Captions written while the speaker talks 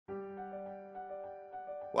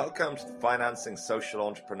Welcome to the Financing Social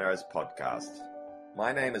Entrepreneurs podcast.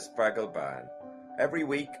 My name is Fergal Byrne. Every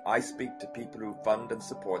week I speak to people who fund and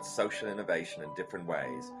support social innovation in different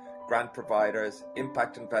ways. Grant providers,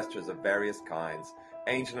 impact investors of various kinds,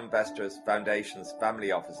 angel investors, foundations,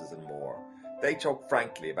 family offices and more. They talk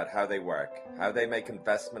frankly about how they work, how they make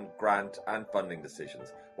investment, grant and funding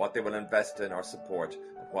decisions, what they will invest in or support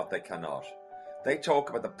and what they cannot. They talk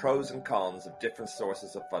about the pros and cons of different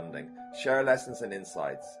sources of funding, share lessons and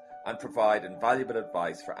insights, and provide invaluable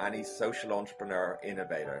advice for any social entrepreneur or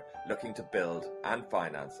innovator looking to build and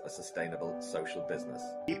finance a sustainable social business.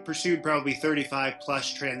 We pursued probably 35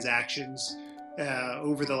 plus transactions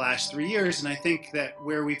over the last 3 years, and I think that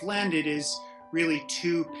where we've landed is really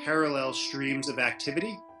two parallel streams of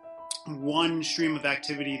activity. One stream of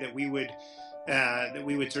activity that we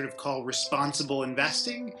would sort of call responsible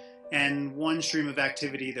investing, and one stream of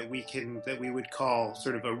activity that we would call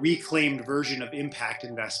sort of a reclaimed version of impact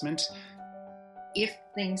investment. If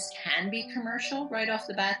things can be commercial right off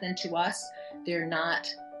the bat, then to us, they're not,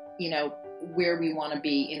 where we want to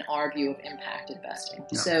be in our view of impact investing.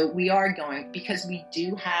 No. So we are going, because we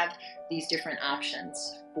do have these different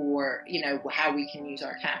options for, how we can use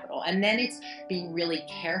our capital. And then it's being really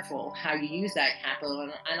careful how you use that capital.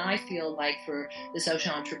 And I feel like for the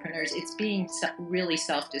social entrepreneurs, it's being really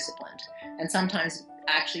self-disciplined and sometimes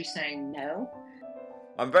actually saying no.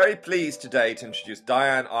 I'm very pleased today to introduce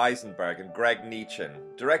Diane Eisenberg and Greg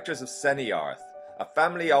Neichin, directors of Seniarth, a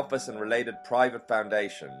family office and related private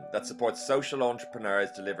foundation that supports social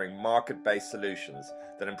entrepreneurs delivering market-based solutions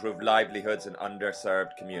that improve livelihoods in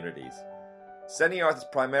underserved communities. Seniarth is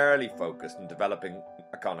primarily focused on developing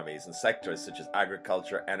economies in sectors such as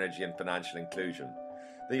agriculture, energy and financial inclusion.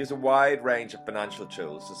 They use a wide range of financial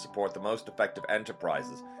tools to support the most effective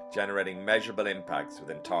enterprises, generating measurable impacts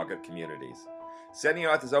within target communities.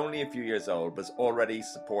 Seniarth is only a few years old, but has already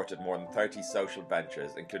supported more than 30 social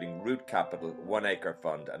ventures, including Root Capital, One Acre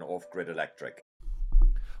Fund, and Off Grid Electric.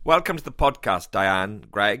 Welcome to the podcast, Diane,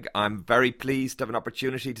 Greg. I'm very pleased to have an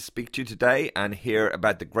opportunity to speak to you today and hear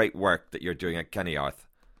about the great work that you're doing at Seniarth.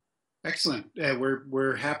 Excellent.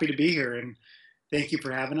 We're happy to be here, and thank you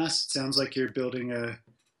for having us. It sounds like you're building a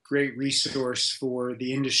great resource for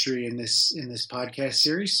the industry in this podcast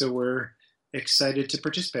series, so we're excited to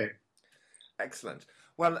participate. Excellent.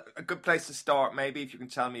 Well, a good place to start, maybe if you can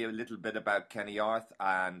tell me a little bit about Seniarth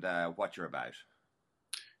and what you're about.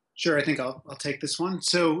 Sure, I think I'll take this one.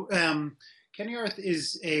 So, Seniarth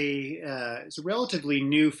is a relatively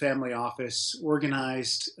new family office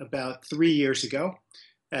organized about 3 years ago.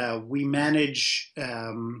 We manage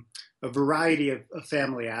a variety of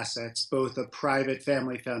family assets, both a private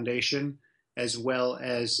family foundation as well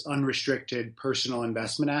as unrestricted personal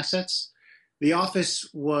investment assets. The office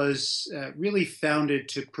was really founded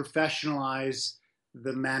to professionalize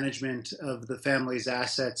the management of the family's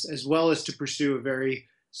assets, as well as to pursue a very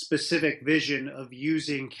specific vision of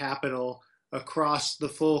using capital across the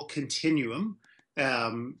full continuum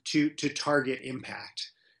to target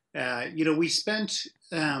impact. We spent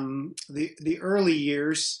the early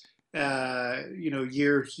years,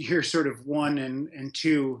 year sort of 1 and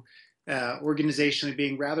 2, organizationally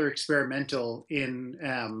being rather experimental in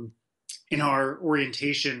our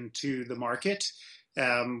orientation to the market.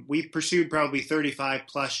 We pursued probably 35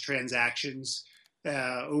 plus transactions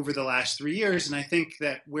over the last 3 years, and I think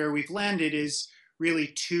that where we've landed is really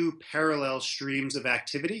two parallel streams of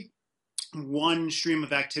activity. One stream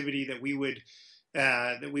of activity that we would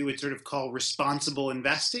sort of call responsible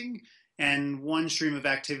investing, and one stream of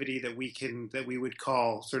activity that we would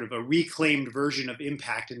call sort of a reclaimed version of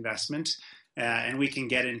impact investment. And we can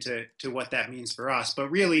get into what that means for us.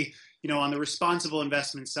 But really, on the responsible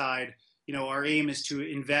investment side, our aim is to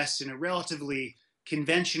invest in a relatively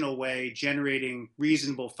conventional way, generating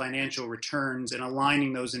reasonable financial returns and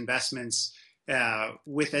aligning those investments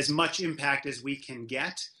with as much impact as we can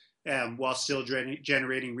get while still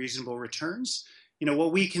generating reasonable returns.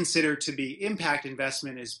 What we consider to be impact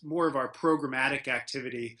investment is more of our programmatic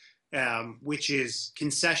activity, which is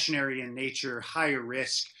concessionary in nature, higher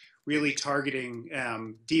risk, really targeting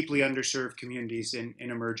deeply underserved communities in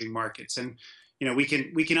emerging markets. And we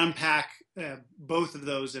can unpack both of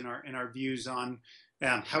those in our views on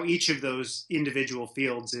how each of those individual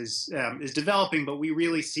fields is developing, but we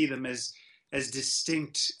really see them as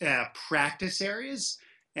distinct practice areas,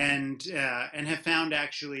 and have found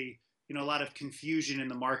actually a lot of confusion in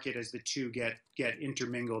the market as the two get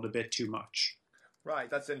intermingled a bit too much.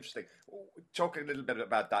 Right, that's interesting. Talk a little bit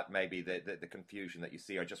about that, maybe the confusion that you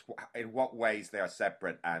see, or just in what ways they are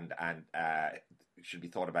separate and should be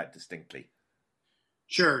thought about distinctly.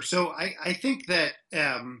 Sure. So I think that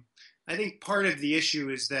I think part of the issue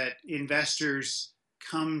is that investors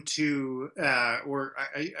come to, how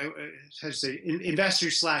to say,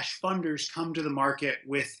 investors slash funders come to the market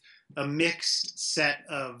with a mixed set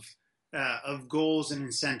of goals and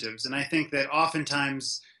incentives, and I think that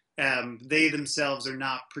oftentimes they themselves are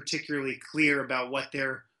not particularly clear about what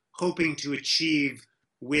they're hoping to achieve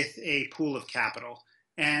with a pool of capital.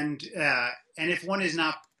 And if one is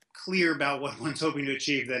not clear about what one's hoping to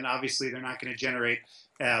achieve, then obviously they're not going to generate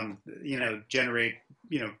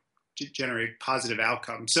generate positive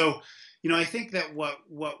outcomes. So, I think that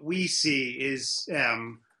what we see is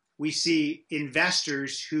we see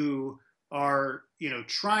investors who are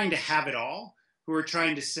trying to have it all, who are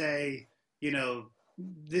trying to say,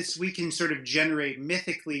 this, we can sort of generate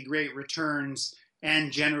mythically great returns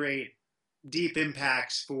and generate deep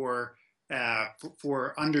impacts for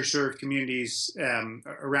underserved communities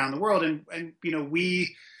around the world. And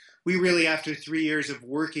we really, after 3 years of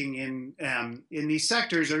working in these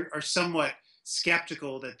sectors, are somewhat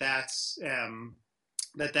skeptical that that's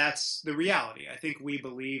the reality. I think we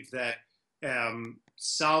believe that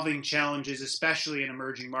solving challenges, especially in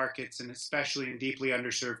emerging markets and especially in deeply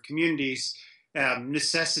underserved communities,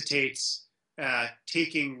 necessitates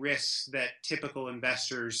taking risks that typical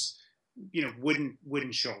investors,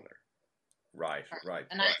 wouldn't shoulder. Right.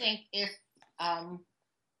 And I think if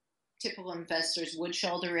typical investors would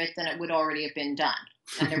shoulder it, then it would already have been done,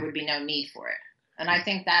 and there would be no need for it. And I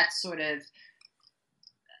think that's sort of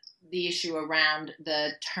the issue around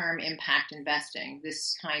the term impact investing,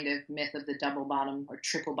 this kind of myth of the double bottom or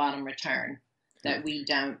triple bottom return that we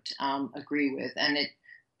don't agree with. And it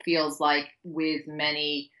feels like with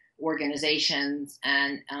many organizations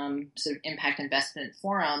and sort of impact investment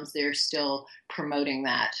forums, they're still promoting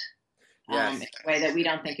that in a way that we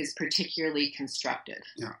don't think is particularly constructive.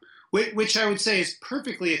 Yeah, which I would say is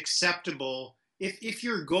perfectly acceptable if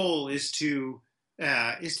your goal is to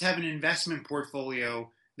have an investment portfolio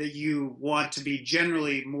that you want to be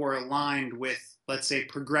generally more aligned with, let's say,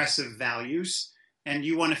 progressive values, and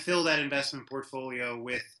you want to fill that investment portfolio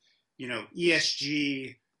with,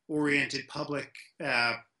 ESG oriented public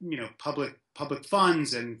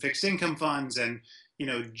funds and fixed income funds, and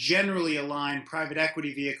generally aligned private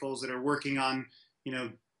equity vehicles that are working on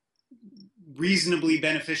reasonably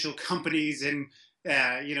beneficial companies in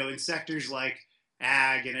sectors like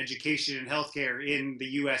ag and education and healthcare in the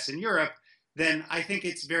U.S. and Europe. Then I think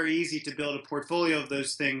it's very easy to build a portfolio of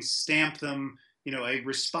those things, stamp them, a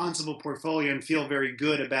responsible portfolio, and feel very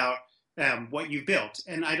good about what you've built.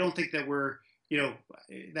 And I don't think that we're,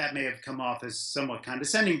 that may have come off as somewhat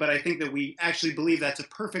condescending, but I think that we actually believe that's a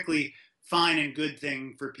perfectly fine and good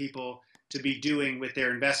thing for people to be doing with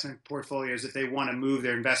their investment portfolios if they want to move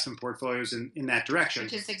their investment portfolio's in that direction.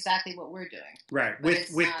 Which is exactly what we're doing. Right.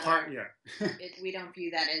 We don't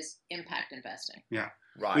view that as impact investing. Yeah.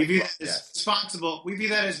 Right. We view that as responsible. We view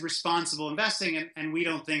that as responsible investing, and we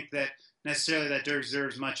don't think that necessarily that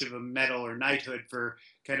deserves much of a medal or knighthood for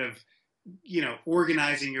kind of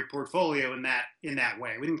organizing your portfolio in that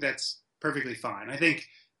way. We think that's perfectly fine. I think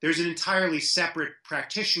there's an entirely separate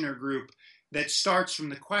practitioner group that starts from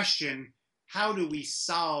the question: how do we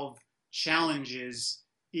solve challenges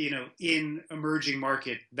in emerging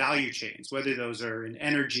market value chains, whether those are in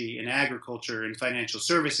energy, in agriculture, in financial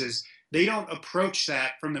services? They don't approach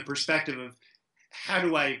that from the perspective of how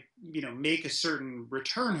do I, make a certain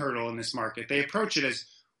return hurdle in this market. They approach it as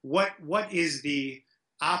what is the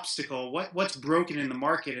obstacle, what's broken in the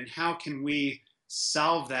market, and how can we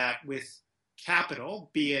solve that with capital,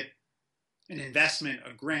 be it an investment,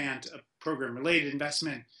 a grant, a program-related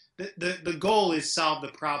investment. The goal is solve the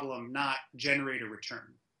problem, not generate a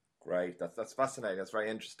return. Great, that's fascinating. That's very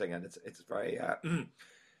interesting, and it's very.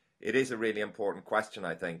 It is a really important question,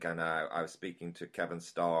 I think, and I was speaking to Kevin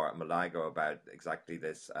Starr at Malago about exactly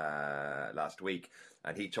this last week,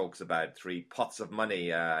 and he talks about three pots of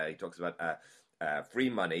money. He talks about free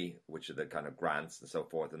money, which are the kind of grants and so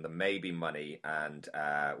forth, and the maybe money, and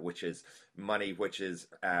which is money which is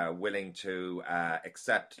willing to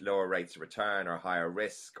accept lower rates of return or higher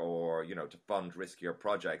risk, or to fund riskier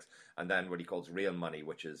projects, and then what he calls real money,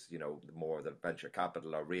 which is more the venture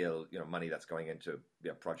capital or real money that's going into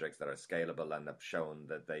projects that are scalable and have shown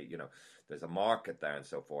that they there's a market there and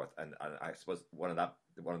so forth. And I suppose one of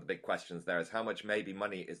the big questions there is how much maybe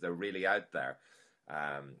money is there really out there.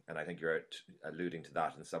 And I think you're alluding to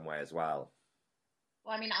that in some way as well.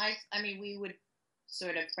 Well, I mean, we would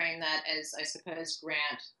sort of frame that as, I suppose,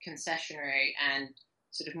 grant concessionary and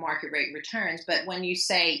sort of market rate returns. But when you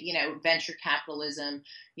say, venture capitalism,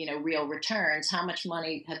 real returns, how much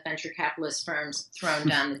money have venture capitalist firms thrown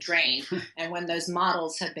down the drain? And when those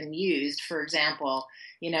models have been used, for example,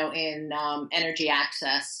 in energy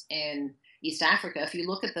access in East Africa, if you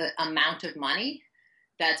look at the amount of money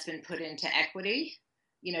that's been put into equity,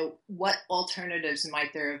 what alternatives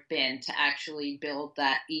might there have been to actually build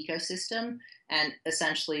that ecosystem and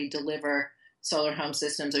essentially deliver solar home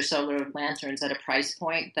systems or solar lanterns at a price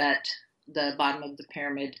point that the bottom of the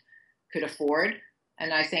pyramid could afford?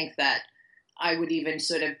 And I think that I would even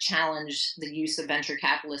sort of challenge the use of venture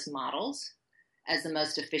capitalist models as the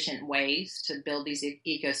most efficient ways to build these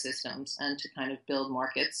ecosystems and to kind of build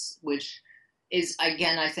markets, which is,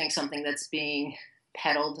 again, I think something that's being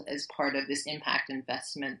peddled as part of this impact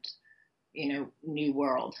investment, new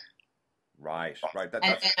world. Right.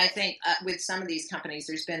 And I think with some of these companies,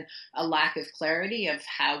 there's been a lack of clarity of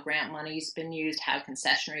how grant money's been used, how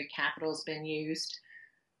concessionary capital's been used.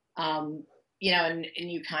 And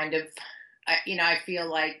you kind of, I feel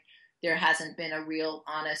like there hasn't been a real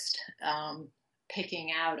honest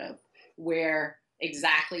picking out of where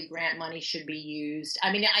exactly grant money should be used.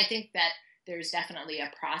 I mean, I think that there's definitely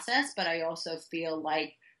a process, but I also feel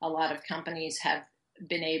like a lot of companies have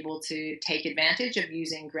been able to take advantage of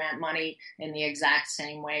using grant money in the exact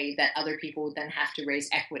same way that other people would then have to raise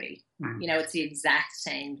equity. Mm-hmm. It's the exact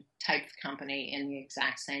same type of company in the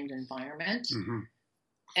exact same environment. Mm-hmm.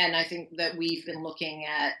 And I think that we've been looking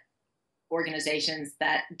at organizations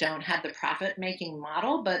that don't have the profit-making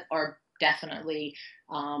model, but are definitely,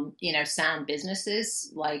 sound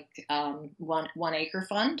businesses like One Acre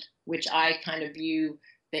Fund, which I kind of view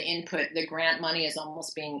the grant money as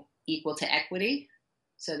almost being equal to equity.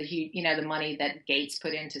 So the money that Gates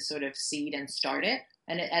put in to sort of seed and start it.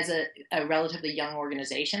 And as a relatively young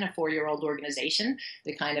organization, a 4-year-old organization,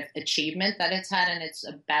 the kind of achievement that it's had, and it's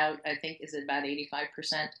about, I think, is about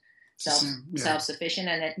 85% self-sufficient.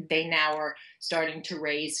 And they now are starting to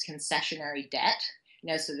raise concessionary debt.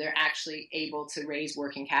 So they're actually able to raise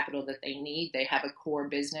working capital that they need. They have a core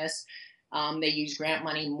business. They use grant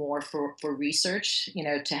money more for research,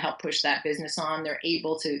 to help push that business on.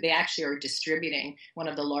 They actually are distributing, one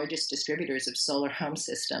of the largest distributors of solar home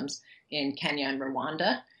systems in Kenya and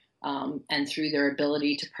Rwanda. And through their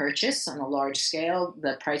ability to purchase on a large scale,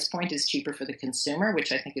 the price point is cheaper for the consumer,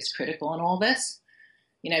 which I think is critical in all this.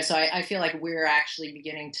 So I feel like we're actually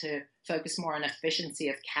beginning to focus more on efficiency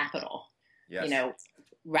of capital, yes.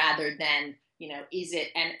 Rather than, is it,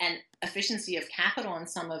 and efficiency of capital in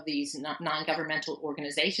some of these non-governmental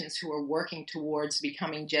organizations who are working towards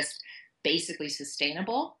becoming just basically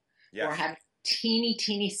sustainable, yes. or having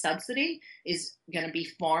teeny subsidy is going to be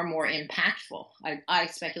far more impactful. I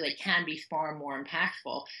speculate can be far more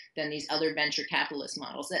impactful than these other venture capitalist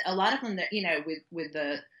models. A lot of them that, with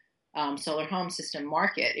the solar home system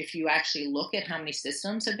market, if you actually look at how many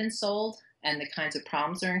systems have been sold and the kinds of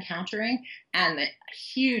problems they're encountering and the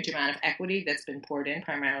huge amount of equity that's been poured in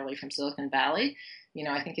primarily from Silicon Valley,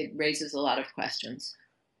 I think it raises a lot of questions.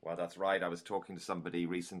 Well, that's right. I was talking to somebody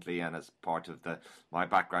recently, and as part of my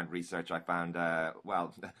background research, I found, a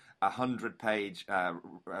 100-page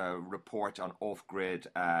report on off-grid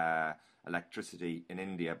electricity in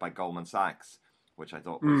India by Goldman Sachs, which I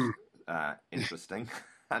thought was interesting.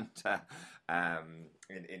 And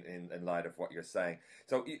in light of what you're saying.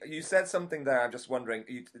 So you said something there, I'm just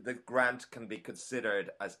wondering, the grant can be considered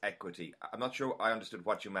as equity. I'm not sure I understood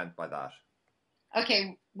what you meant by that.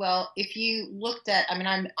 Okay, well, if you looked at,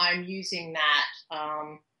 I'm using that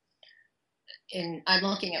I'm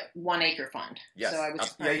looking at One Acre Fund. Yes, so I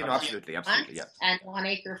was absolutely, yeah. And One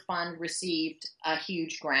Acre Fund received a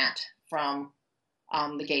huge grant from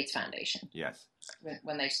the Gates Foundation. Yes.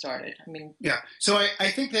 When they started, So I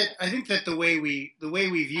think that the way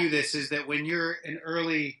we view this is that when you're an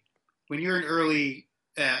early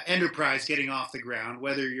enterprise getting off the ground,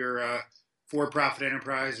 whether you're a for-profit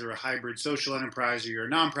enterprise or a hybrid social enterprise or you're a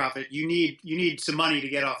nonprofit, you need some money to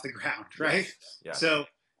get off the ground, right? Yes. Yeah. So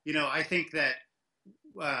I think that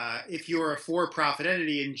if you're a for-profit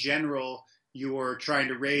entity in general, you're trying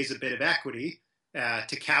to raise a bit of equity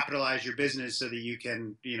to capitalize your business so that you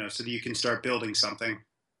can start building something.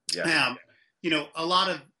 Yeah. A lot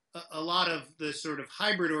of the sort of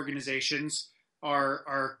hybrid organizations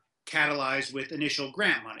are catalyzed with initial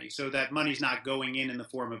grant money, so that money's not going in the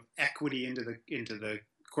form of equity into the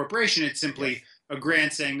corporation. It's simply yes. a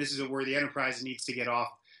grant saying this is a worthy enterprise and needs to get off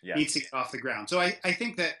the ground. So I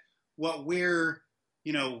think that what we're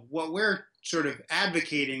sort of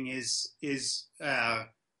advocating is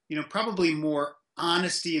probably more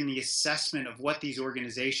honesty in the assessment of what the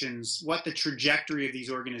trajectory of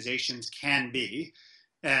these organizations can be,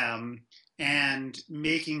 um, and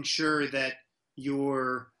making sure that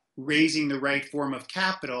you're raising the right form of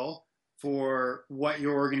capital for what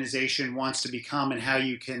your organization wants to become and how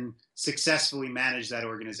you can successfully manage that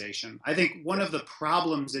organization. I think one of the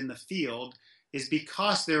problems in the field is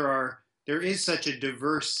because there is such a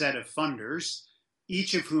diverse set of funders,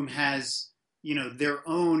 each of whom has, their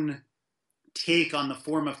own take on the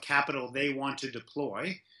form of capital they want to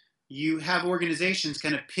deploy. You have organizations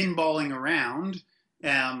kind of pinballing around.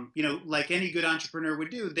 Like any good entrepreneur would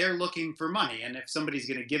do, they're looking for money. And if somebody's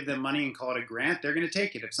going to give them money and call it a grant, they're going to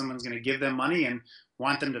take it. If someone's going to give them money and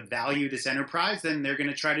want them to value this enterprise, then they're going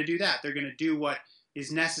to try to do that. They're going to do what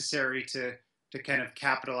is necessary to kind of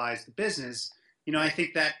capitalize the business. I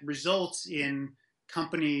think that results in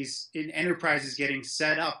enterprises getting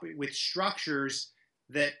set up with structures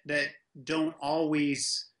that don't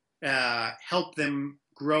always help them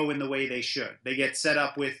grow in the way they should. They get set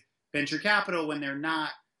up with venture capital when they're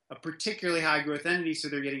not a particularly high growth entity, so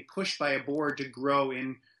they're getting pushed by a board to grow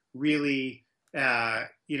in really,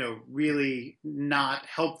 really not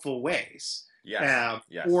helpful ways. Yes.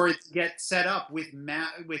 Or get set up with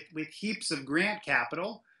heaps of grant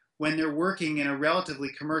capital when they're working in a relatively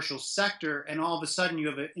commercial sector, and all of a sudden you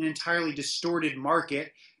have an entirely distorted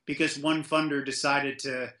market because one funder decided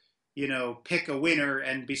to, pick a winner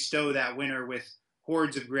and bestow that winner with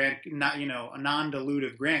hordes of a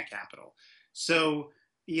non-dilutive grant capital. So,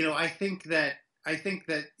 I think that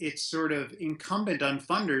it's sort of incumbent on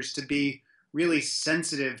funders to be really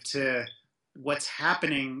sensitive to what's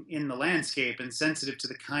happening in the landscape and sensitive to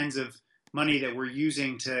the kinds of money that we're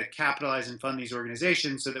using to capitalize and fund these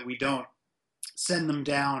organizations, so that we don't send them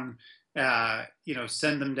down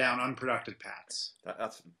unproductive paths.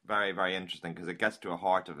 That's very, very interesting, because it gets to a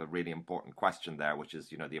heart of a really important question there, which is,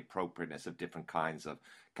 the appropriateness of different kinds of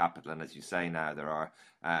capital. And as you say now,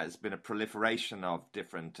 there's been a proliferation of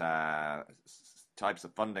different types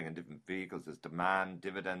of funding and different vehicles. There's demand,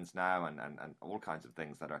 dividends now, and all kinds of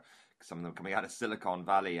things that are, some of them coming out of Silicon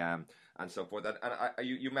Valley, and so forth. And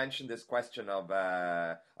you mentioned this question of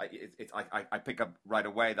I pick up right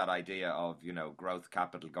away that idea of growth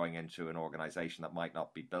capital going into an organization that might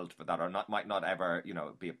not be built for that, or might not ever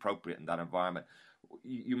be appropriate in that environment.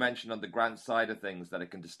 You mentioned on the grant side of things that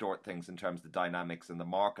it can distort things in terms of the dynamics in the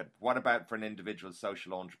market. What about for an individual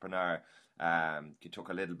social entrepreneur? You talk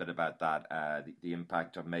a little bit about that, the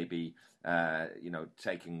impact of maybe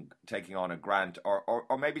taking on a grant,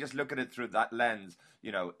 or maybe just look at it through that lens.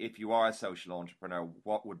 If you are a social entrepreneur,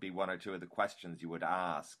 what would be one or two of the questions you would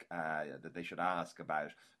ask that they should ask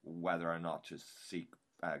about whether or not to seek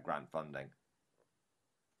grant funding?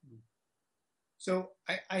 So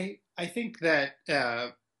I think that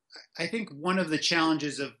I think one of the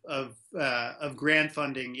challenges of grant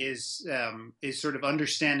funding is sort of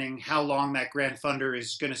understanding how long that grant funder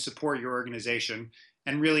is going to support your organization,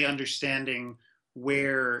 and really understanding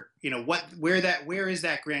where is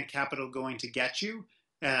that grant capital going to get you,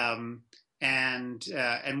 and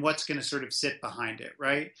what's going to sort of sit behind it,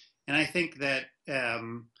 right? And I think that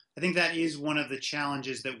is one of the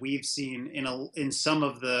challenges that we've seen in some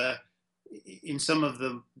of the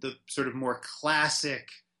sort of more classic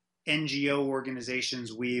NGO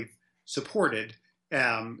organizations we've supported,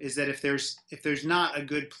 is that if there's not a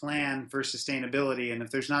good plan for sustainability, and if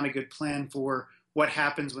there's not a good plan for what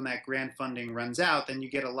happens when that grant funding runs out, then you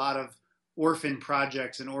get a lot of orphan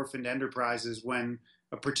projects and orphaned enterprises when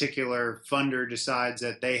a particular funder decides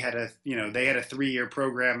that they had a 3-year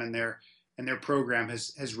program and their program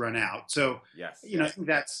has run out. So yes.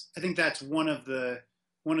 I think that's one of the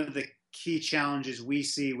key challenges we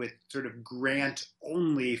see with sort of grant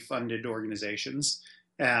only funded organizations,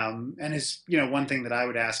 and is one thing that I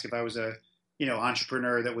would ask if I was a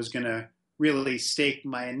entrepreneur that was going to really stake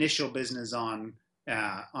my initial business on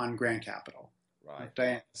grant capital. Right.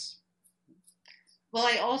 Diane. Well,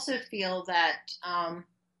 I also feel that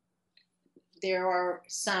there are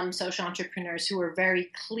some social entrepreneurs who are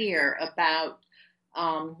very clear about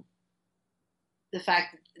the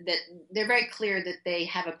fact that they're very clear that they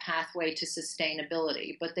have a pathway to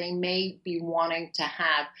sustainability, but they may be wanting to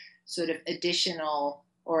have sort of additional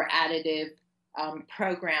or additive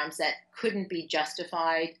programs that couldn't be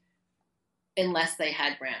justified unless they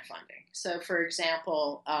had grant funding. So, for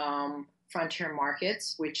example, Frontier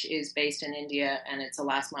Markets, which is based in India, and it's a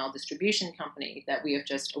last mile distribution company that we have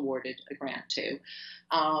just awarded a grant to.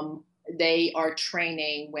 They are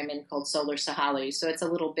training women called Solar Sahali. So it's a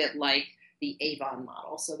little bit like the Avon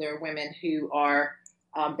model. So there are women who are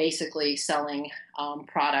basically selling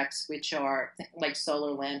products which are like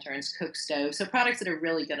solar lanterns, cook stoves, so products that are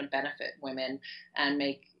really going to benefit women and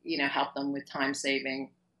help them with time saving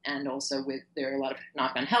and also there are a lot of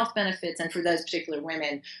knock-on health benefits. And for those particular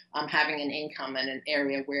women, having an income in an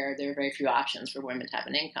area where there are very few options for women to have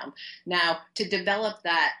an income. Now, to develop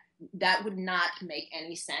that would not make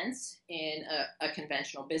any sense in a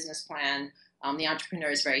conventional business plan. The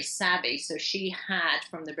entrepreneur is very savvy, so she had,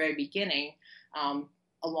 from the very beginning,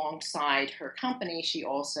 alongside her company, she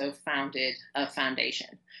also founded a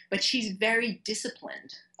foundation. But she's very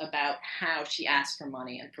disciplined about how she asks for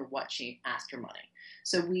money and for what she asks for money.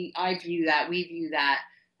 So we view that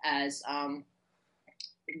as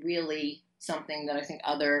really something that I think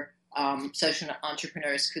other social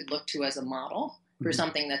entrepreneurs could look to as a model for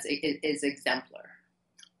something that is exemplar.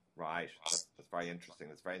 Right. That's very interesting.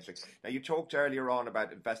 That's very interesting. Now, you talked earlier on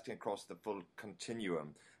about investing across the full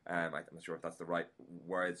continuum. I'm not sure if that's the right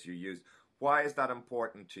words you used. Why is that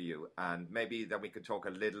important to you? And maybe then we could talk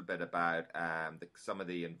a little bit about some of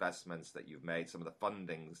the investments that you've made, some of the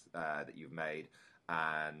fundings that you've made,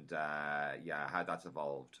 and how that's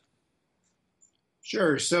evolved.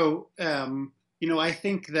 Sure. So, I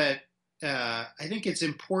think that I think it's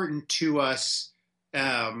important to us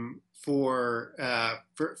for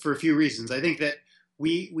a few reasons. I think that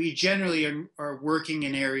we generally are working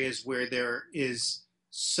in areas where there is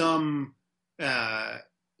some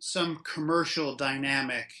commercial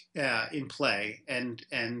dynamic in play, and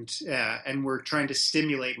we're trying to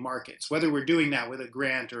stimulate markets. Whether we're doing that with a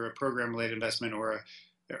grant or a program-related investment or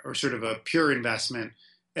sort of a pure investment,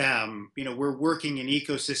 we're working in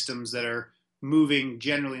ecosystems that are moving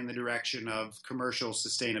generally in the direction of commercial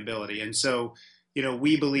sustainability, and so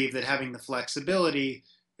we believe that having the flexibility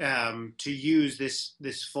to use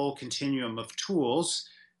this full continuum of tools,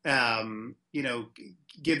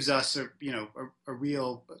 gives us a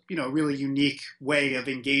really unique way of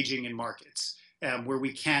engaging in markets, where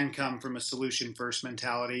we can come from a solution first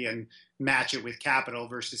mentality and match it with capital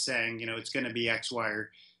versus saying, it's going to be X, Y,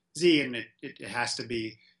 or Z, and it has to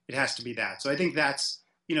be that. So I think that's,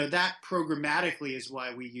 that programmatically is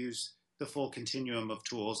why we use the full continuum of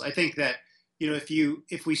tools. I think that,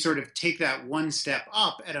 if we sort of take that one step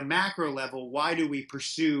up at a macro level, why do we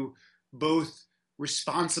pursue both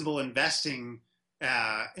responsible investing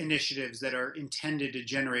initiatives that are intended to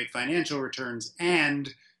generate financial returns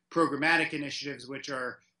and programmatic initiatives which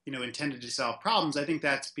are, intended to solve problems? I think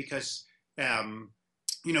that's because,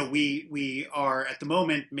 we are at the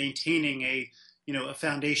moment maintaining a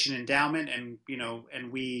foundation endowment, and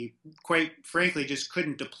we quite frankly just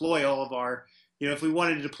couldn't deploy all of our, if we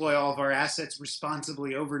wanted to deploy all of our assets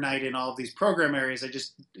responsibly overnight in all of these program areas, I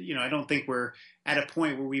don't think we're at a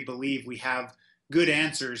point where we believe we have good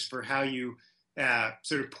answers for how you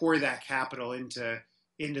sort of pour that capital into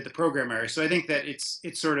the program area. So I think that it's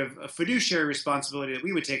sort of a fiduciary responsibility that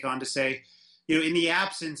we would take on to say, in the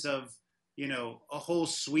absence of, a whole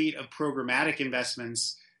suite of programmatic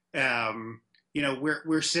investments,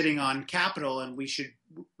 we're sitting on capital, and we should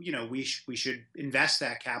invest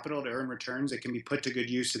that capital to earn returns that can be put to good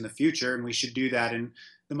use in the future, and we should do that in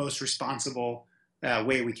the most responsible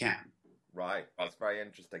way we can. Right, that's very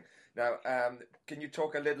interesting. Now, can you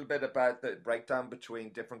talk a little bit about the breakdown between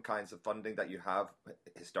different kinds of funding that you have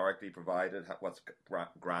historically provided? What's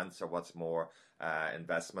grants or what's more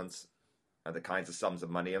investments, and the kinds of sums of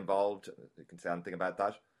money involved? You can say anything about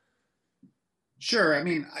that? Sure. I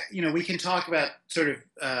mean, we can talk about sort of,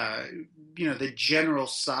 the general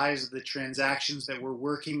size of the transactions that we're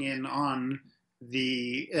working in on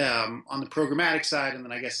the programmatic side, and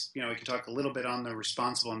then I guess we can talk a little bit on the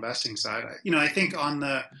responsible investing side. I think on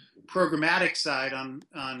the programmatic side,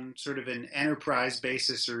 on sort of an enterprise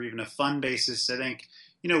basis or even a fund basis, I think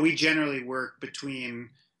we generally work between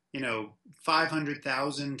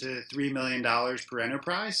 $500,000 to $3 million per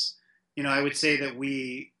enterprise. I would say that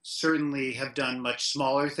we certainly have done much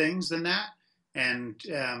smaller things than that, and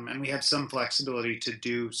we have some flexibility to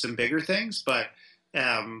do some bigger things, but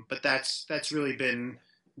that's really been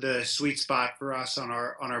the sweet spot for us on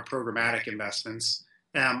our programmatic investments.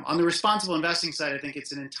 On the responsible investing side, I think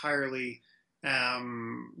it's an entirely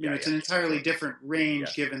different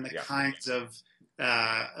range, given the kinds of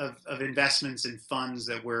investments and funds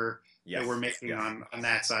that we're making on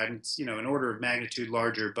that side. And it's an order of magnitude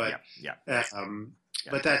larger, but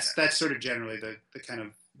but that's sort of generally the kind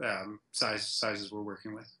of sizes we're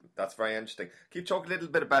working with. That's very interesting. Can you talk a little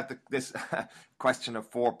bit about this question of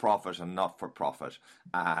for-profit and not-for-profit,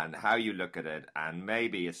 and how you look at it, and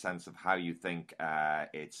maybe a sense of how you think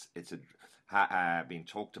it's being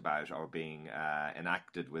talked about or being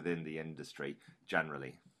enacted within the industry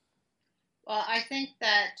generally? Well, I think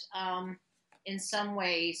that in some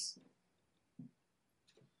ways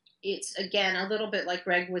it's, again, a little bit like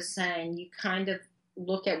Greg was saying, you kind of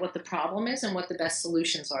look at what the problem is and what the best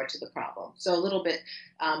solutions are to the problem. So a little bit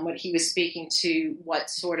what he was speaking to, what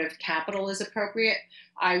sort of capital is appropriate,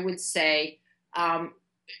 I would say,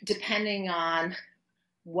 depending on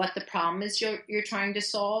what the problem is you're trying to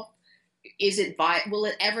solve, will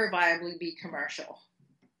it ever viably be commercial?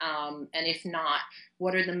 And if not,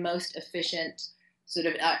 what are the most efficient sort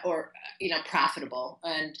of, profitable?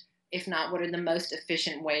 And if not, what are the most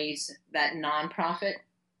efficient ways that nonprofit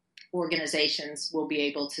organizations will be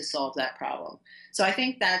able to solve that problem? So I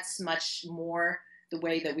think that's much more the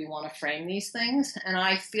way that we want to frame these things. And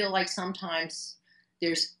I feel like sometimes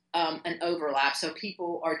there's an overlap. So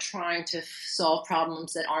people are trying to solve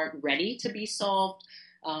problems that aren't ready to be solved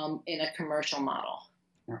in a commercial model.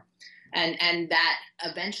 Yeah. And that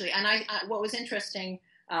eventually, and what was interesting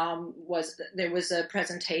was there was a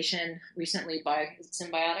presentation recently by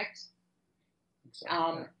Symbiotics.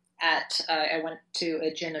 I went to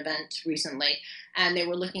a GIN event recently, and they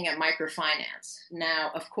were looking at microfinance.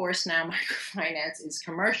 Now, of course, microfinance is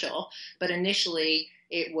commercial, but initially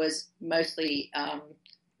it was mostly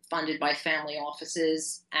funded by family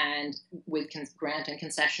offices and with grant and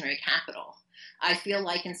concessionary capital. I feel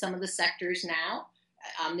like in some of the sectors now,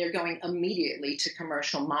 they're going immediately to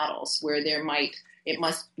commercial models where it might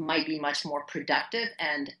be much more productive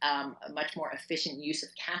and a much more efficient use of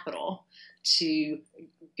capital to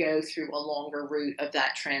go through a longer route of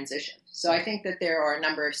that transition. So I think that there are a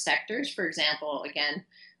number of sectors. For example, again,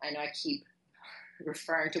 I know I keep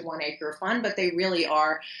referring to One Acre Fund, but they really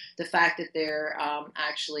are the fact that they're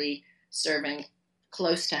actually serving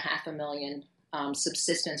close to 500,000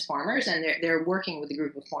 subsistence farmers, and they're working with a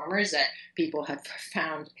group of farmers that people have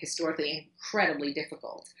found historically incredibly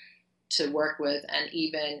difficult to work with, and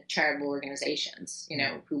even charitable organizations,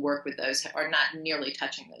 who work with those are not nearly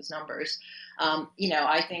touching those numbers.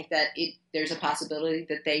 I think that there's a possibility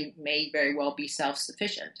that they may very well be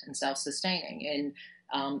self-sufficient and self-sustaining in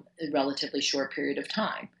a relatively short period of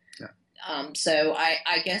time. Yeah. So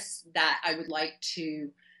I guess that I would like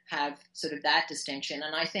to have sort of that distinction.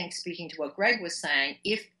 And I think, speaking to what Greg was saying,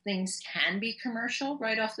 if things can be commercial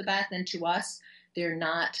right off the bat, then to us, they're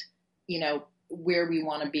not, where we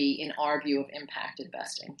want to be in our view of impact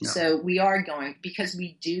investing. No. So we are going, because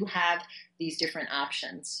we do have these different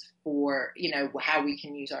options for, how we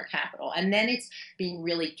can use our capital. And then it's being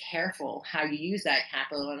really careful how you use that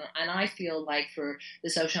capital. And I feel like for the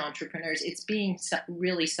social entrepreneurs, it's being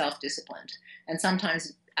really self-disciplined and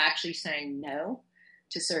sometimes actually saying no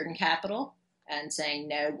to certain capital and saying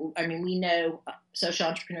no. I mean, we know social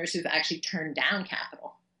entrepreneurs who've actually turned down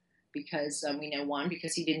capital because we know one,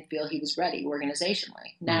 because he didn't feel he was ready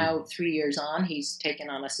organizationally. Now, 3 years on, he's taken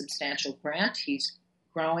on a substantial grant. He's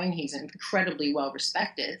growing. He's incredibly well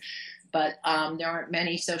respected. But there aren't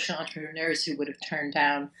many social entrepreneurs who would have turned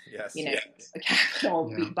down, a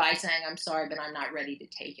capital by saying, "I'm sorry, but I'm not ready to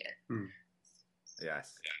take it."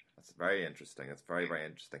 Yes, that's very interesting. It's very, very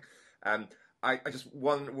interesting. I just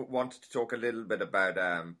wanted to talk a little bit about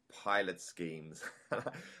pilot schemes.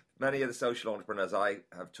 Many of the social entrepreneurs I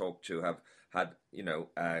have talked to have had,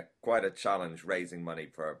 quite a challenge raising money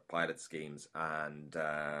for pilot schemes, and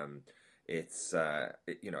it's, I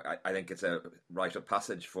think it's a rite of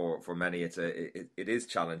passage for many. It is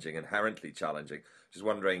challenging, inherently challenging. Just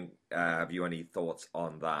wondering, have you any thoughts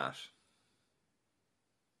on that?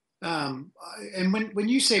 And when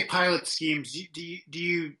you say pilot schemes, do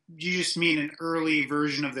you just mean an early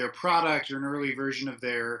version of their product or an early version of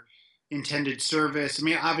their intended service? I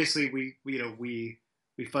mean, obviously we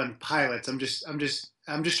fund pilots. I'm just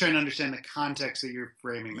trying to understand the context that you're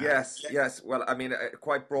framing that. Yes. Well, I mean,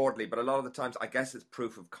 quite broadly, but a lot of the times, I guess it's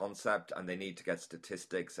proof of concept, and they need to get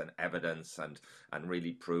statistics and evidence and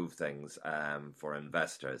really prove things for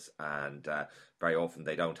investors. And very often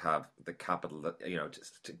they don't have the capital that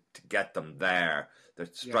to get them there. They're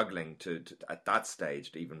struggling to at that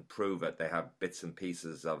stage to even prove it. They have bits and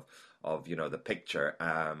pieces of the picture.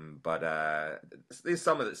 But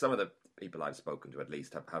some of the people I've spoken to, at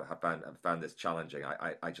least, have found this challenging.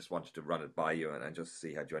 I just wanted to run it by you and just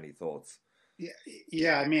see, had you any thoughts?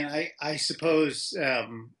 Yeah. I mean, I suppose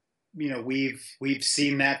we've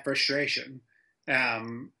seen that frustration,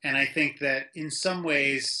 and I think that in some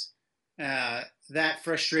ways that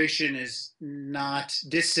frustration is not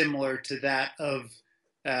dissimilar to that of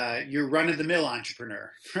your run-of-the-mill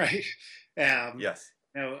entrepreneur, right? Yes.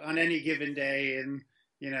 On any given day in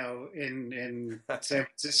San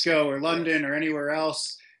Francisco or London or anywhere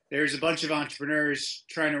else, there's a bunch of entrepreneurs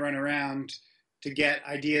trying to run around to get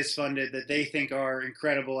ideas funded that they think are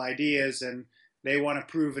incredible ideas, and they want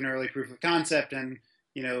to prove an early proof of concept, and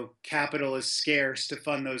capital is scarce to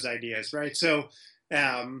fund those ideas, right? So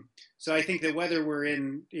So I think that whether we're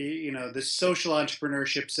in, the social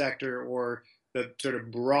entrepreneurship sector or the sort of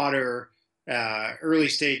broader early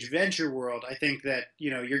stage venture world, I think that,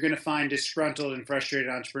 you're going to find disgruntled and frustrated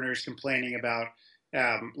entrepreneurs complaining about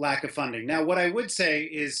lack of funding. Now, what I would say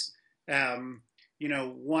is, one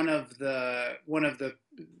of the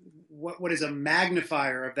what is a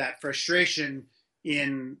magnifier of that frustration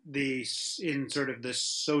in sort of the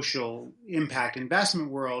social impact investment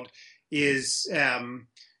world is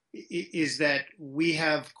that we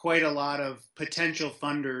have quite a lot of potential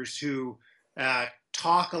funders who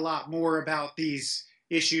talk a lot more about these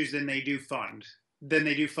issues than they do fund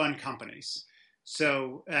companies.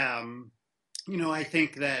 So I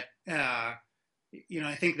think that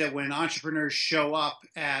when entrepreneurs show up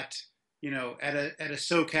at a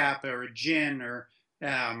SOCAP or a GIN or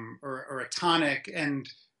a Tonic and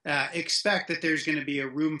expect that there's going to be a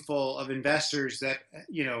room full of investors that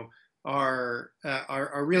are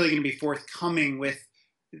really going to be forthcoming with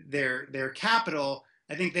their capital,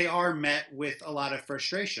 I think they are met with a lot of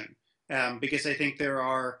frustration because I think there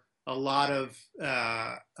are a lot of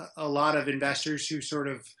investors who sort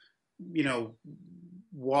of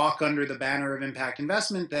walk under the banner of impact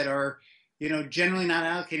investment that are generally not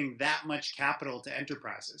allocating that much capital to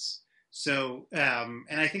enterprises. So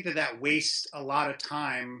and I think that wastes a lot of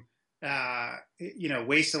time.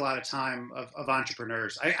 Waste a lot of time of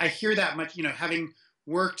entrepreneurs. I hear that much, having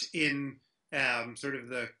worked in sort of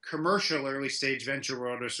the commercial early stage venture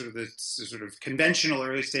world or sort of the sort of conventional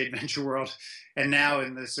early stage venture world, and now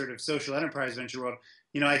in the sort of social enterprise venture world,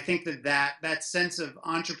 I think that sense of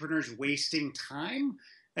entrepreneurs wasting time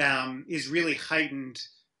is really heightened.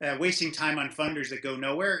 Wasting time on funders that go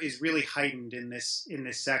nowhere is really heightened in this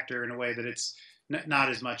sector in a way that it's not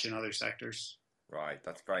as much in other sectors. Right,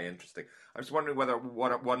 that's very interesting. I was wondering whether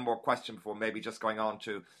one more question before maybe just going on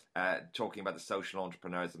to talking about the social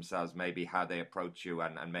entrepreneurs themselves, maybe how they approach you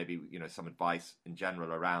and maybe some advice in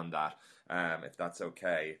general around that, if that's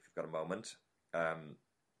okay, if you've got a moment.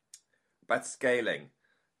 About scaling,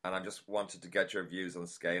 and I just wanted to get your views on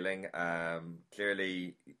scaling.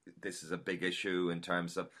 Clearly, this is a big issue in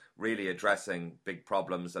terms of really addressing big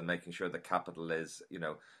problems and making sure the capital is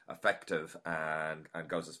effective and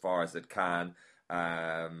goes as far as it can.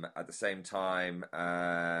 At the same time,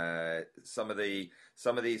 some of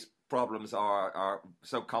these problems are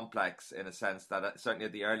so complex in a sense that certainly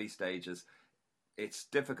at the early stages, it's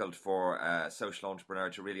difficult for a social entrepreneur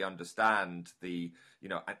to really understand and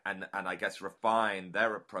I guess refine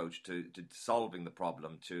their approach to solving the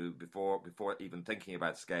problem before even thinking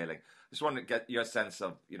about scaling. Just want to get your sense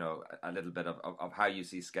of a little bit of how you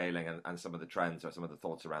see scaling and some of the trends or some of the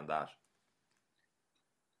thoughts around that.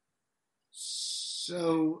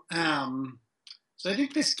 So I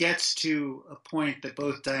think this gets to a point that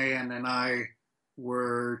both Diane and I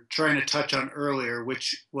were trying to touch on earlier,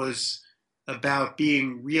 which was about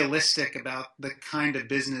being realistic about the kind of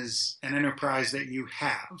business and enterprise that you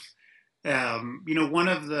have. One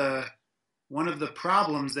of the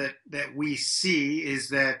problems that we see is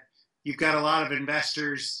that you've got a lot of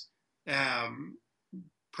investors,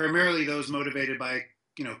 primarily those motivated by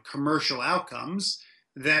commercial outcomes,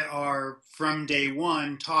 that are from day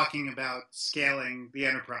one talking about scaling the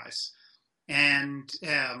enterprise. And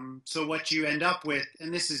so what you end up with,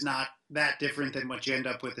 and this is not that different than what you end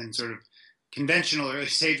up with in sort of conventional early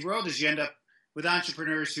stage world, is you end up with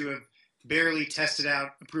entrepreneurs who have barely tested out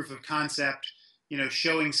a proof of concept,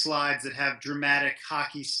 showing slides that have dramatic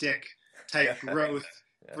hockey stick type growth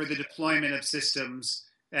for the deployment of systems,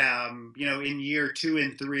 in year 2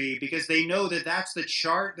 and 3, because they know that that's the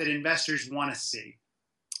chart that investors want to see.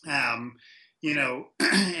 And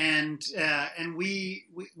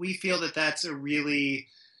we feel that that's a really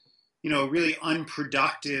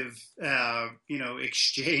unproductive,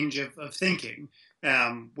 exchange of thinking,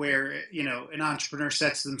 where, an entrepreneur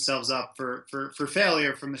sets themselves up for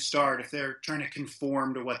failure from the start if they're trying to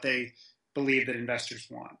conform to what they believe that investors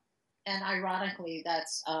want. And ironically,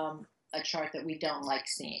 that's a chart that we don't like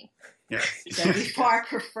seeing. Yeah. So we far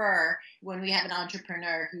prefer when we have an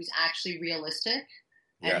entrepreneur who's actually realistic.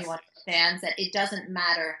 And Yes. who understands that it doesn't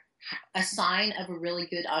matter. A sign of a really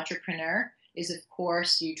good entrepreneur is, of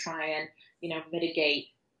course, you try and, mitigate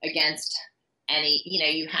against any,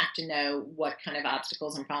 you have to know what kind of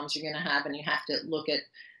obstacles and problems you're going to have, and you have to look at,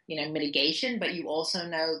 mitigation, but you also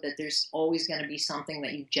know that there's always going to be something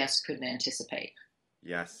that you just couldn't anticipate.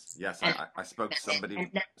 Yes. And, I spoke to somebody.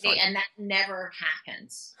 and that never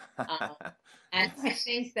happens. And I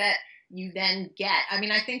think that you then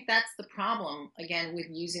I think that's the problem, again, with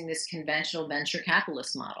using this conventional venture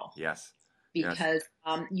capitalist model. Yes. because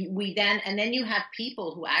then you have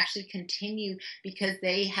people who actually continue because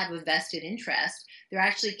they have a vested interest. They're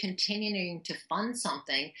actually continuing to fund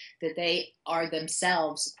something that they are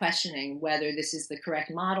themselves questioning whether this is the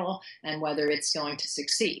correct model and whether it's going to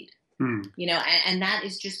succeed. And that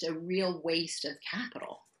is just a real waste of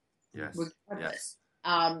capital. Yes. Regardless.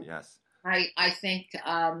 Yes. I think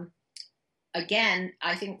again,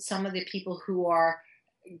 I think some of the people who are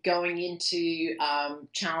going into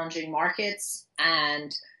challenging markets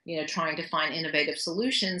and trying to find innovative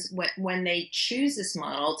solutions, when they choose this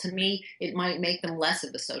model, to me, it might make them less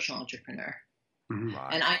of a social entrepreneur. Mm-hmm.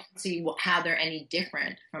 Right. And I don't see how they're any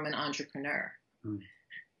different from an entrepreneur.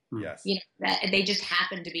 Mm-hmm. Yes. That they just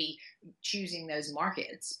happen to be choosing those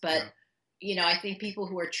markets. But, I think people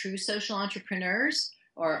who are true social entrepreneurs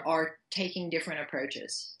are taking different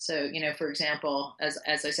approaches. So, for example, as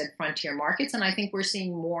I said, frontier markets, and I think we're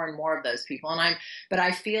seeing more and more of those people. But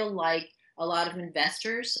I feel like a lot of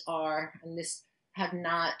investors have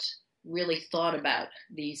not really thought about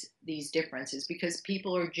these differences, because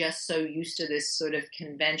people are just so used to this sort of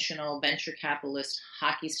conventional venture capitalist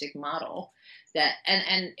hockey stick model that,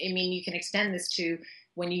 and I mean, you can extend this to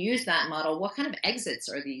when you use that model, what kind of exits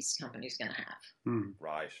are these companies going to have?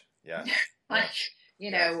 Right. Yeah.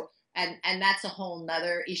 And that's a whole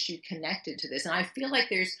nother issue connected to this. And I feel like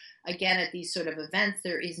there's, again, at these sort of events,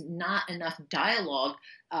 there is not enough dialogue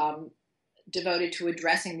devoted to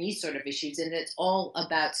addressing these sort of issues. And it's all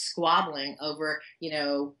about squabbling over,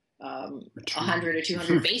 100 or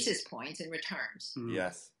 200 basis points in returns.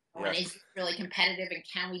 Yes. And is it really competitive, and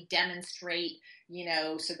can we demonstrate,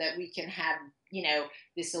 so that we can have,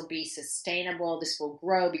 this will be sustainable, this will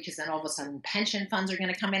grow, because then all of a sudden pension funds are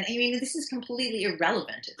going to come in. I mean, this is completely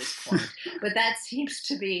irrelevant at this point, but that seems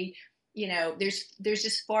to be, there's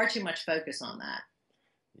just far too much focus on that.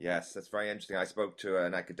 Yes, that's very interesting. I spoke to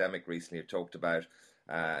an academic recently who talked about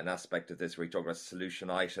an aspect of this where he talked about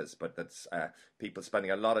solutionitis, but that's people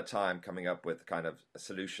spending a lot of time coming up with kind of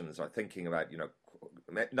solutions or thinking about,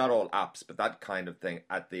 not all apps, but that kind of thing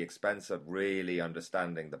at the expense of really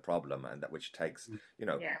understanding the problem, and that which takes,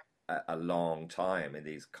 a long time in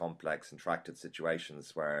these complex, intracted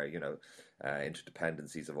situations where,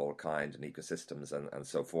 interdependencies of all kinds and ecosystems and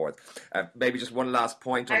so forth. Maybe just one last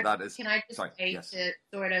point on that is... Can I just say, to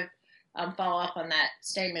sort of follow up on that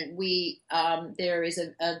statement, there is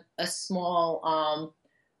a small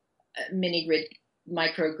mini-grid,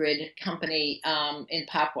 microgrid company in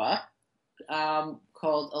Papua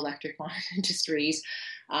called Electric Line Industries.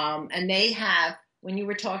 And they have, when you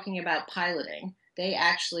were talking about piloting, they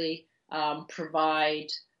actually provide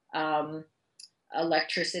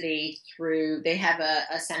electricity through, they have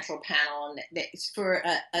a central panel, and it's for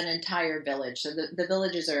an entire village. So the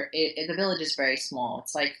village is very small.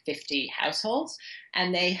 It's like 50 households.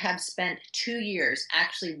 And they have spent 2 years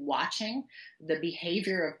actually watching the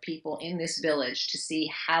behavior of people in this village to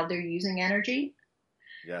see how they're using energy.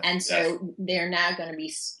 Yes. And so they're now going to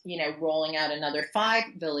be, rolling out another 5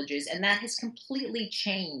 villages, and that has completely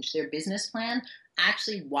changed their business plan,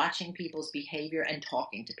 actually watching people's behavior and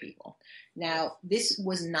talking to people. Now, this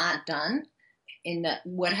was not done in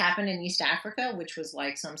what happened in East Africa, which was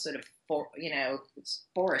like some sort of,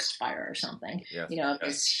 forest fire or something,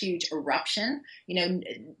 this huge eruption,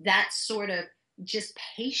 that sort of just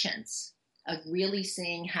patience of really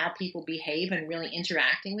seeing how people behave and really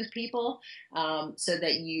interacting with people, so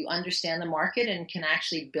that you understand the market and can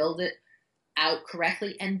actually build it out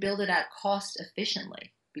correctly and build it out cost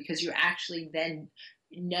efficiently, because you actually then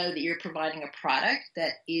know that you're providing a product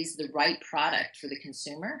that is the right product for the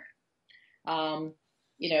consumer.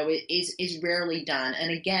 It is rarely done.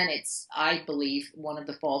 And again, I believe one of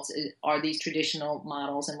the faults are these traditional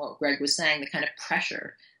models, and what Greg was saying, the kind of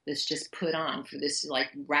pressure that's just put on for this like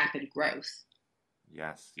rapid growth.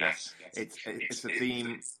 Yes. It's a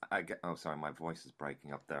theme. Sorry, my voice is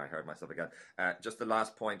breaking up there. I heard myself again. Just the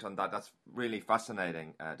last point on that. That's really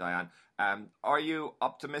fascinating, Diane. Are you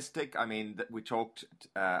optimistic? I mean, we talked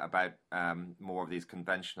about more of these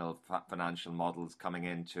conventional financial models coming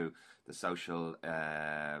into the social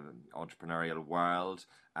entrepreneurial world,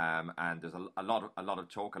 and there's a lot of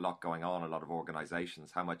talk, a lot going on, a lot of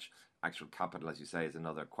organizations. How much actual capital, as you say, is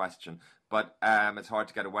another question. But it's hard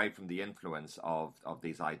to get away from the influence of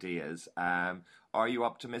these ideas. Are you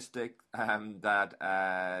optimistic that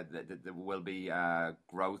there will be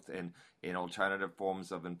growth in alternative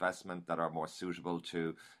forms of investment that are more suitable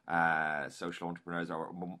to social entrepreneurs,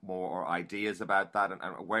 or more ideas about that?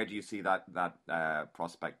 And where do you see that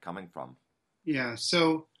prospect coming from? Yeah,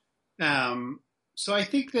 so I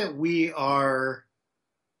think that we're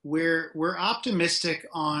optimistic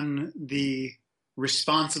on the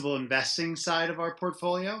responsible investing side of our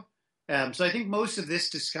portfolio. So I think most of this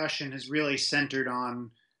discussion has really centered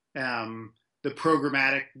on the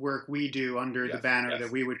programmatic work we do under the banner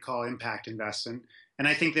that we would call impact investing. And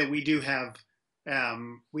I think that we do have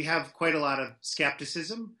quite a lot of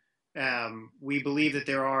skepticism. We believe that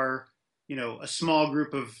there are, a small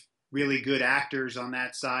group of really good actors on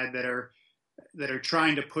that side that are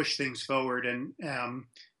trying to push things forward. And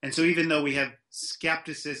so even though we have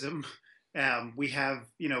skepticism, we have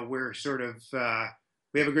a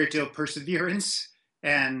great deal of perseverance,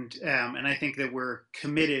 and I think that we're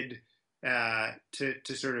committed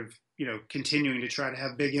to sort of continuing to try to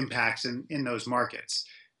have big impacts in those markets.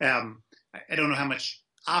 I don't know how much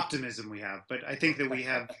optimism we have, but I think that we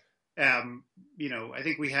have I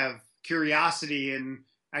think we have curiosity in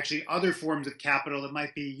actually other forms of capital that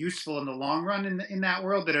might be useful in the long run in that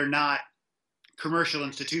world that are not commercial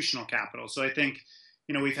institutional capital. So I think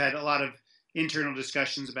we've had a lot of internal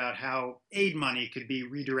discussions about how aid money could be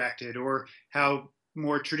redirected, or how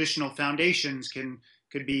more traditional foundations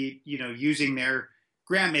could be using their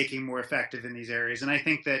grant making more effective in these areas. And I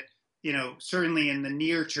think that certainly in the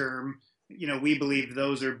near term, we believe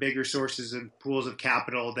those are bigger sources and pools of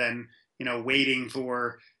capital than waiting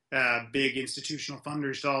for big institutional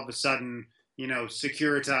funders to all of a sudden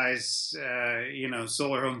securitize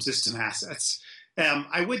solar home system assets.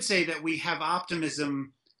 I would say that we have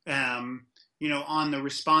optimism on the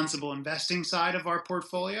responsible investing side of our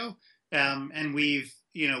portfolio, and we've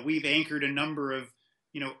anchored a number of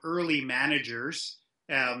early managers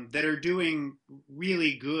that are doing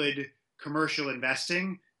really good commercial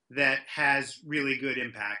investing that has really good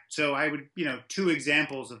impact. So I would, two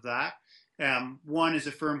examples of that. One is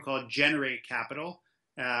a firm called Generate Capital.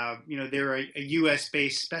 They're a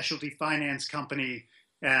U.S.-based specialty finance company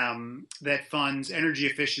that funds energy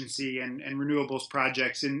efficiency and renewables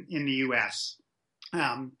projects in the U.S.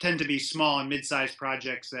 Tend to be small and mid-sized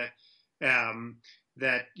projects that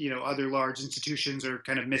other large institutions are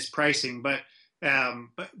kind of mispricing, but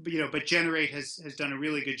Generate has done a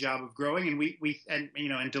really good job of growing,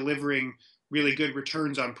 and delivering really good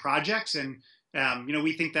returns on projects, and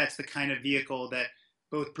we think that's the kind of vehicle that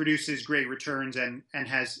both produces great returns and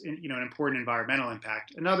has an important environmental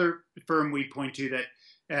impact. Another firm we point to that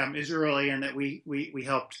is early and that we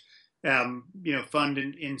helped fund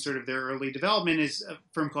in sort of their early development is a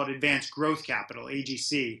firm called Advanced Growth Capital,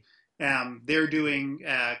 AGC. They're doing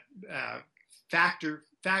factor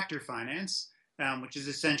finance, which is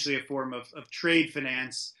essentially a form of trade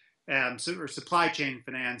finance or supply chain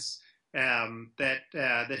finance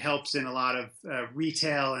that helps in a lot of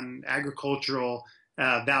retail and agricultural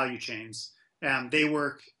value chains. They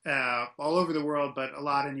work all over the world, but a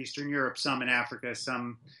lot in Eastern Europe, some in Africa,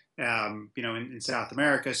 some in South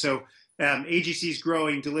America. So AGC is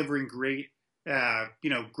growing, delivering great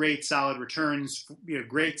solid returns,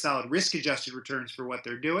 great solid risk-adjusted returns for what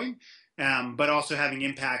they're doing, but also having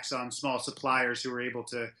impacts on small suppliers who are able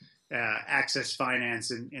to access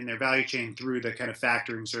finance in their value chain through the kind of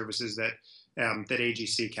factoring services that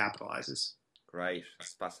AGC capitalizes. Great,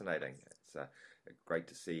 that's fascinating. It's great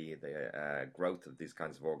to see the growth of these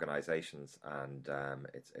kinds of organizations, and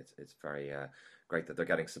it's very great that they're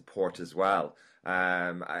getting support as well.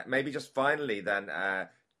 Maybe just finally then,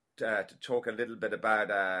 to talk a little bit about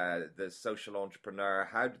the social entrepreneur.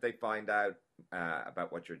 How do they find out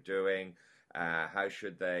about what you're doing? How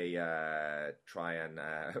should they try and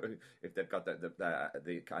if they've got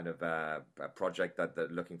the kind of project that they're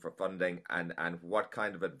looking for funding, and what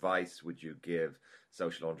kind of advice would you give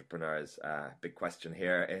social entrepreneurs? Big question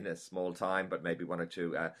here in a small time, but maybe one or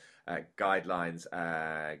two guidelines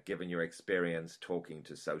given your experience talking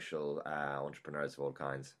to social entrepreneurs of all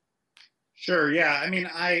kinds. Sure. Yeah. I mean,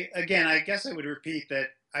 I guess I would repeat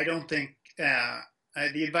that I don't think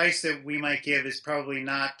the advice that we might give is probably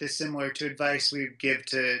not dissimilar to advice we would give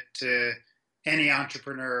to any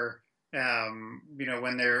entrepreneur,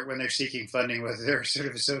 when they're seeking funding, whether they're sort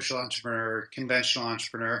of a social entrepreneur or conventional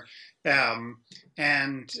entrepreneur. I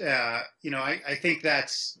think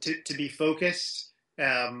that's to be focused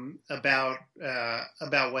about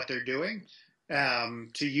what they're doing,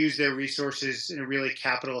 to use their resources in a really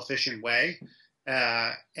capital efficient way,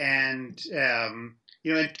 and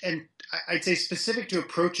I'd say specific to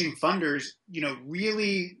approaching funders,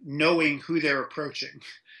 really knowing who they're approaching,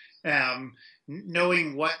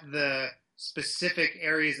 knowing what the specific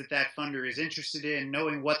areas that funder is interested in,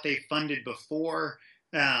 knowing what they funded before,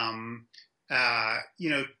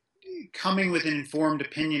 coming with an informed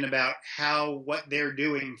opinion about how what they're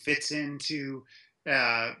doing fits into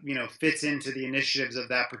the initiatives of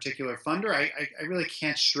that particular funder. I really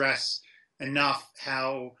can't stress enough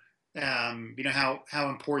how how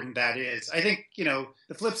important that is. I think,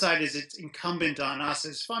 the flip side is it's incumbent on us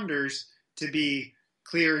as funders to be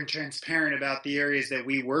clear and transparent about the areas that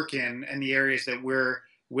we work in and the areas that we're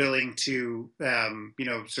willing to,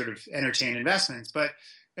 sort of entertain investments. But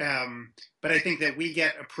I think that we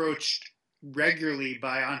get approached regularly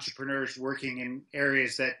by entrepreneurs working in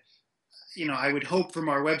areas that, I would hope from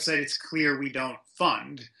our website it's clear we don't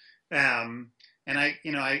fund. And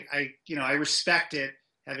I respect it,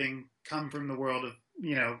 having come from the world of,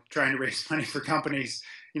 trying to raise money for companies,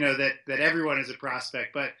 that everyone is a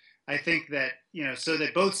prospect. But I think that, so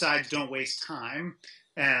that both sides don't waste time,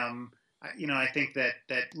 I think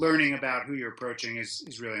that learning about who you're approaching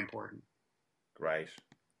is really important. Great.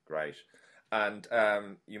 And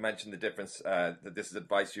you mentioned the difference, that this is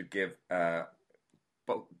advice you'd give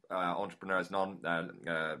both entrepreneurs,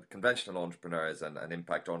 conventional entrepreneurs and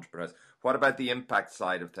impact entrepreneurs. What about the impact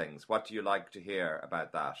side of things? What do you like to hear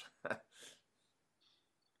about that?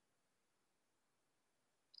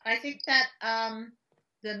 I think that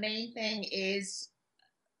the main thing is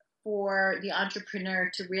for the entrepreneur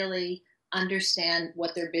to really understand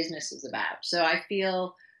what their business is about. So I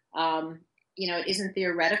feel, it isn't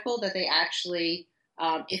theoretical that they actually,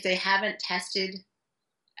 if they haven't tested,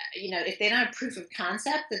 if they don't have proof of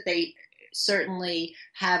concept, that they certainly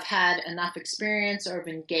have had enough experience or have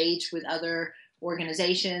engaged with other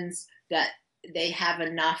organizations, that they have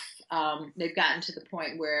enough, they've gotten to the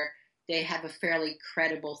point where they have a fairly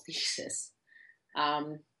credible thesis.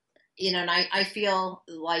 And I feel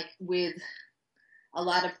like with a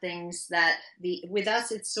lot of things that with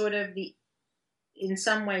us, it's sort of in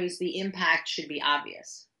some ways the impact should be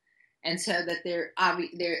obvious. And so that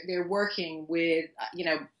they're working with,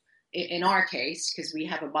 in our case, because we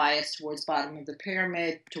have a bias towards bottom of the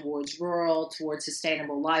pyramid, towards rural, towards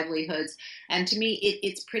sustainable livelihoods. And to me,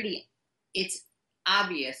 it's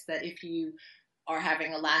obvious that if you are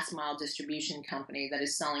having a last mile distribution company that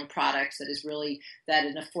is selling products that is really at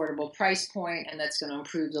an affordable price point and that's going to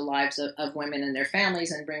improve the lives of women and their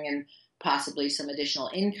families and bring in possibly some additional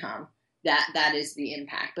income, that is the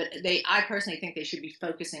impact. But I personally think they should be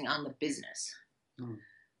focusing on the business.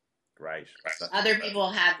 Right. Other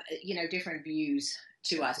people have, different views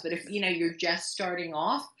to us, but if, you're just starting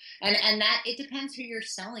off and that it depends who you're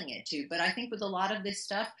selling it to. But I think with a lot of this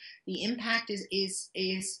stuff, the impact is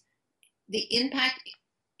the impact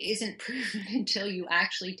isn't proven until you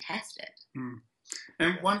actually test it.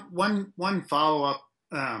 And one follow up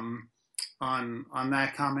on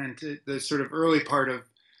that comment, the sort of early part of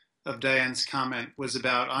Diane's comment was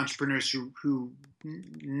about entrepreneurs who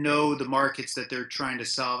know the markets that they're trying to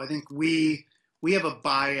solve. I think we have a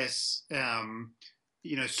bias,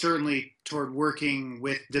 certainly toward working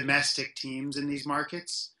with domestic teams in these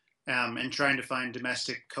markets and trying to find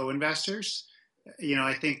domestic co-investors.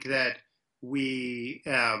 I think that we've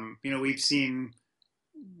seen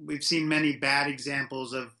many bad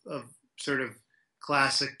examples of sort of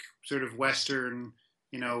classic sort of Western,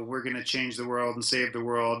 we're going to change the world and save the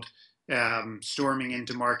world, storming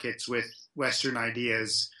into markets with Western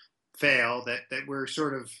ideas fail. That we're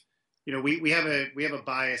sort of, we have a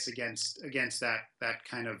bias against that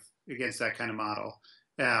kind of model.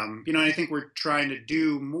 I think we're trying to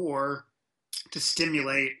do more to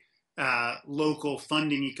stimulate local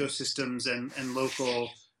funding ecosystems and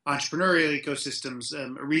local entrepreneurial ecosystems.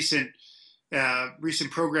 A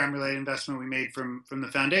recent program-related investment we made from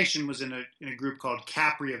the foundation was in a group called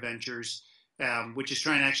Capria Ventures, which is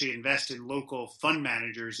trying to actually invest in local fund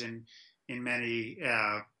managers in many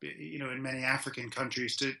African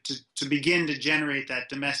countries to begin to generate that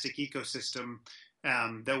domestic ecosystem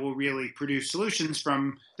that will really produce solutions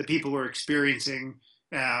from the people who are experiencing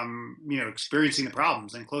the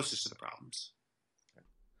problems and closest to the problems.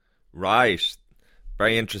 Right.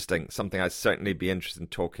 Very interesting. Something I'd certainly be interested in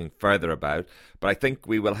talking further about. But I think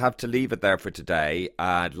we will have to leave it there for today.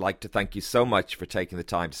 I'd like to thank you so much for taking the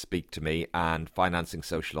time to speak to me and Financing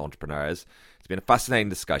Social Entrepreneurs. It's been a fascinating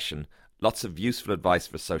discussion. Lots of useful advice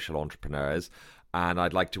for social entrepreneurs. And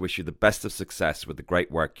I'd like to wish you the best of success with the great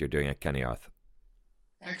work you're doing at Kennyarth.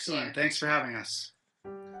 Excellent. Thanks for having us.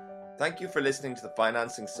 Thank you for listening to the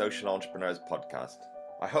Financing Social Entrepreneurs podcast.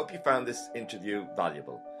 I hope you found this interview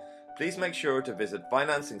valuable. Please make sure to visit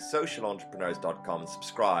financingsocialentrepreneurs.com and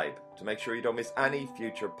subscribe to make sure you don't miss any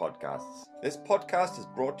future podcasts. This podcast is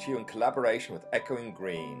brought to you in collaboration with Echoing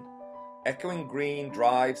Green. Echoing Green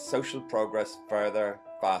drives social progress further,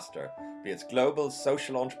 faster, via its Global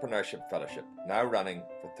Social Entrepreneurship Fellowship, now running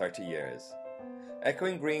for 30 years.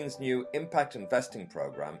 Echoing Green's new Impact Investing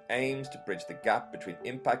program aims to bridge the gap between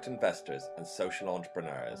impact investors and social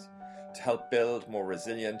entrepreneurs to help build more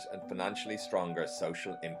resilient and financially stronger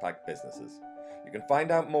social impact businesses. You can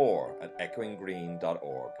find out more at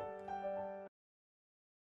echoinggreen.org.